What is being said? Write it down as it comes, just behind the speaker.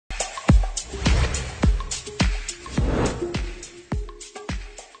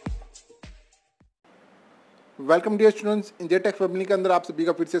Welcome dear students, India take family के अंदर आप सभी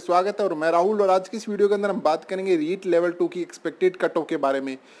का फिर से स्वागत है। और मैं राहुल, और आज की इस वीडियो के अंदर हम बात करेंगे रीट लेवल 2 की एक्सपेक्टेड कट ऑफ के बारे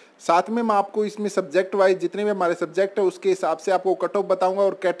में। साथ में मैं आपको इसमें सब्जेक्ट वाइज जितने भी हमारे सब्जेक्ट है उसके हिसाब से आपको कट ऑफ बताऊंगा,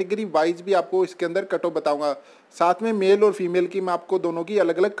 और कैटेगरी वाइज भी आपको इसके अंदर कट ऑफ बताऊंगा। साथ में मेल और फीमेल की मैं आपको दोनों की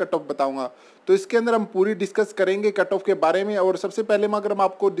अलग अलग कट ऑफ बताऊंगा। तो इसके अंदर हम पूरी डिस्कस करेंगे कट ऑफ के बारे में। और सबसे पहले मैं अगर मैं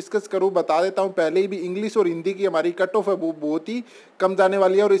आपको डिस्कस करूँ, बता देता हूँ पहले ही भी, इंग्लिश और हिंदी की हमारी कट ऑफ है वो बहुत ही कम जाने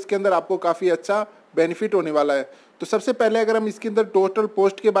वाली है, और इसके अंदर आपको काफ़ी अच्छा बेनिफिट होने वाला है। तो सबसे पहले अगर हम इसके अंदर टोटल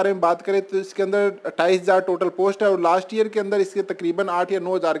पोस्ट के बारे में बात करें तो इसके अंदर 28,000 टोटल पोस्ट है, और लास्ट ईयर के अंदर इसके तकरीबन 8 या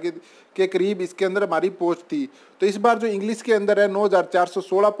 9,000 के करीब इसके अंदर हमारी पोस्ट थी। तो इस बार जो इंग्लिश के अंदर है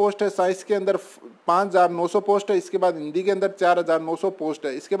 9,416 पोस्ट है, साइंस के अंदर 5,900 पोस्ट है, इसके बाद हिंदी के अंदर 4,900 पोस्ट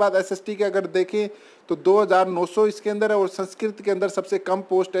है। इसके बाद एसएसटी के अगर देखें तो 2,900 इसके अंदर है, और संस्कृत के अंदर सबसे कम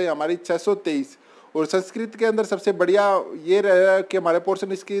पोस्ट है हमारी 623। और संस्कृत के अंदर सबसे बढ़िया ये रहा कि हमारे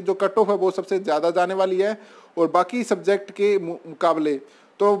पोर्शन इसकी जो कट ऑफ है वो सबसे ज़्यादा जाने वाली है और बाकी सब्जेक्ट के मुकाबले।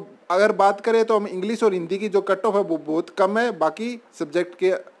 तो अगर बात करें तो हम इंग्लिश और हिंदी की जो कट ऑफ है वो बहुत कम है बाकी सब्जेक्ट के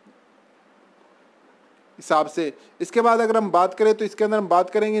हिसाब से। इसके बाद अगर हम बात करें तो इसके अंदर हम बात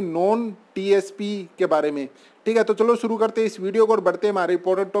करेंगे नॉन टीएसपी के बारे में। ठीक है, तो चलो शुरू करते हैं इस वीडियो को और बढ़ते हैं हमारे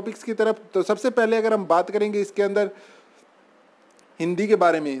इंपॉर्टेंट टॉपिक्स की तरफ। तो सबसे पहले अगर हम बात करेंगे इसके अंदर हिंदी के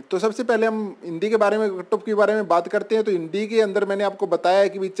बारे में, तो सबसे पहले हम हिंदी के बारे में कट ऑफ के बारे में बात करते हैं। तो हिंदी के अंदर मैंने आपको बताया है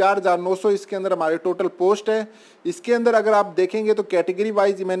कि भाई 4,900 इसके अंदर हमारे टोटल पोस्ट है। इसके अंदर अगर आप देखेंगे तो कैटेगरी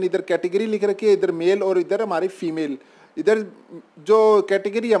वाइज मैंने इधर कैटेगरी लिख रखी है, इधर मेल और इधर हमारी फीमेल। इधर जो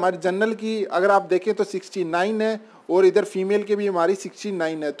कैटेगरी हमारी जनरल की अगर आप देखें तो 69 है, और इधर फीमेल के भी हमारी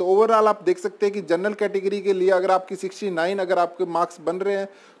 69 है। तो ओवरऑल आप देख सकते हैं कि जनरल कैटेगरी के लिए अगर आपकी 69 अगर आपके मार्क्स बन रहे हैं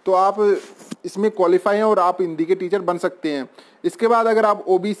तो आप इसमें क्वालिफाई हैं और आप हिंदी के टीचर बन सकते हैं। इसके बाद अगर आप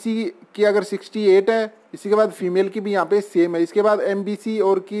ओबीसी की अगर 68 है, इसी के बाद फीमेल की भी यहाँ पे सेम है। इसके बाद एमबीसी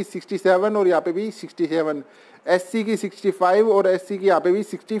और की 67 और यहाँ पे भी 67, एससी की 65 और एससी की यहाँ पे भी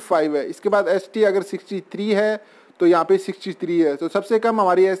 65 है। इसके बाद एसटी अगर 63 है तो यहाँ पे 63 है। तो सबसे कम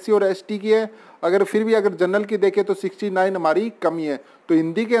हमारी एससी और एसटी की है। अगर फिर भी अगर जनरल की देखें तो 69 हमारी कमी है। तो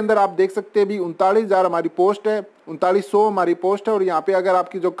हिंदी के अंदर आप देख सकते हैं भी 39,000 हमारी पोस्ट है, 3900 हमारी पोस्ट है, और यहाँ पे अगर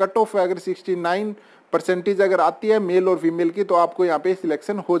आपकी जो कट ऑफ है अगर 69% अगर आती है मेल और फीमेल की तो आपको यहाँ पे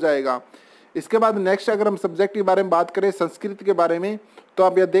सिलेक्शन हो जाएगा। इसके बाद नेक्स्ट अगर हम सब्जेक्ट के बारे में बात करें संस्कृत के बारे में, तो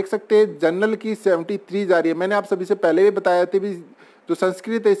आप यह देख सकते हैं जनरल की 73 जा रही है। मैंने आप सभी से पहले भी बताया था भी जो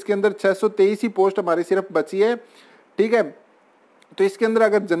संस्कृत है इसके अंदर 623 ही पोस्ट हमारी सिर्फ बची है। ठीक है, तो इसके अंदर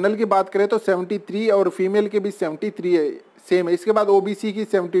अगर जनरल की बात करें तो 73 और फीमेल के भी 73 है, सेम है। इसके बाद ओबीसी की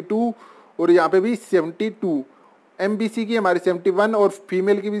 72 और यहाँ पे भी 72, एमबीसी की हमारी 71 और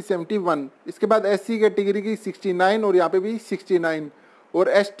फीमेल की भी 71। इसके बाद एससी कैटेगरी की 69 और यहाँ पे भी 69, और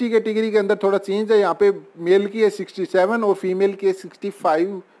एसटी कैटेगरी के अंदर थोड़ा चेंज है, यहाँ पे मेल की है 67 और फीमेल की है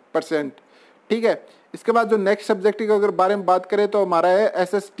 65%। ठीक है, इसके बाद जो नेक्स्ट सब्जेक्ट के अगर बारे में बात करें तो हमारा है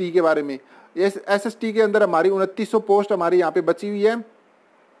एसएसटी के बारे में। एसएसटी के अंदर हमारी 2900 पोस्ट हमारी यहाँ पे बची हुई है,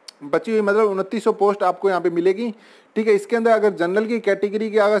 मतलब 2900 पोस्ट आपको यहाँ पे मिलेगी। ठीक है, इसके अंदर अगर जनरल की कैटेगरी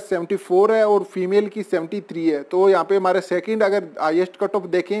की अगर 74 है और फीमेल की 73 है, तो यहाँ पे हमारे सेकंड अगर हाईएस्ट कट ऑफ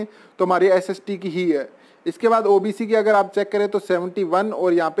देखें तो हमारी एसएसटी की ही है। इसके बाद ओबीसी की अगर आप चेक करें तो 71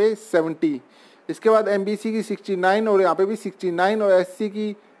 और यहाँ पे 70। इसके बाद एमबीसी की 69 और यहाँ पे भी 69, और एससी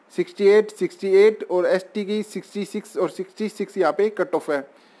की 68 और एसटी की 66 और 66 यहाँ पे कट ऑफ है।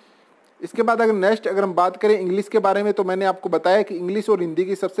 इसके बाद अगर नेक्स्ट अगर हम बात करें इंग्लिश के बारे में, तो मैंने आपको बताया कि इंग्लिश और हिंदी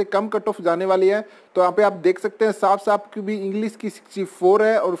की सबसे कम कट ऑफ जाने वाली है। तो यहाँ पे आप देख सकते हैं साफ साफ कि भी इंग्लिश की 64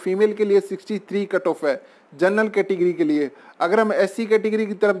 है और फीमेल के लिए 63 कट ऑफ है जनरल कैटेगरी के लिए। अगर हम एससी कैटेगरी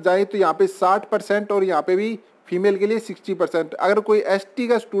की तरफ जाएं तो यहाँ पे 60% और यहाँ पे भी फीमेल के लिए 60%। अगर कोई एसटी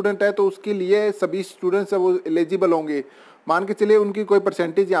का स्टूडेंट है तो उसके लिए सभी स्टूडेंट्स है वो एलिजिबल होंगे, मान के चलिए उनकी कोई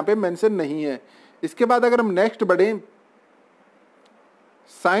परसेंटेज यहाँ पे मेंशन नहीं है। इसके बाद अगर हम नेक्स्ट बढ़ें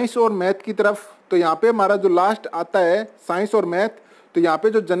साइंस और मैथ की तरफ, तो यहाँ पे हमारा जो लास्ट आता है साइंस और मैथ, तो यहाँ पे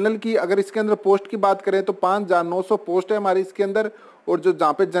जो जनरल की अगर इसके अंदर पोस्ट की बात करें तो 5,900 पोस्ट है हमारी इसके अंदर, और जो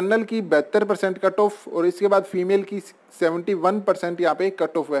जहाँ पे जनरल की 72% कट ऑफ, और इसके बाद फीमेल की 71% यहाँ पे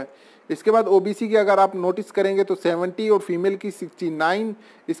कट ऑफ है। इसके बाद ओबीसी की अगर आप नोटिस करेंगे तो 70 और फीमेल की 69।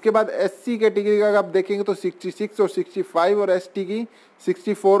 इसके बाद एससी कैटेगरी का अगर आप देखेंगे तो 66 और 65, और एसटी की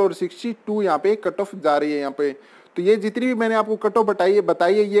 64 और 62 यहाँ पे कट ऑफ जा रही है यहाँ पे। तो ये जितनी भी मैंने आपको कट ऑफ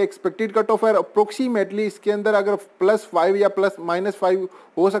बताई है ये एक्सपेक्टेड कट ऑफ है। अप्रोक्सीमेटली इसके अंदर अगर +5 या ±5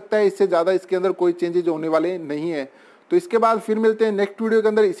 हो सकता है, इससे ज़्यादा इसके अंदर कोई चेंजेज होने वाले नहीं है। तो इसके बाद फिर मिलते हैं नेक्स्ट वीडियो के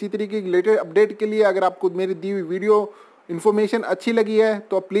अंदर इसी तरीके की रिलेटेड अपडेट के लिए। अगर आपको मेरी दी हुई वीडियो इन्फॉर्मेशन अच्छी लगी है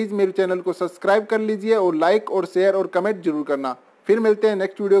तो प्लीज़ मेरे चैनल को सब्सक्राइब कर लीजिए, और लाइक और शेयर और कमेंट जरूर करना। फिर मिलते हैं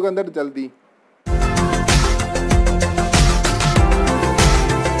नेक्स्ट वीडियो के अंदर जल्दी।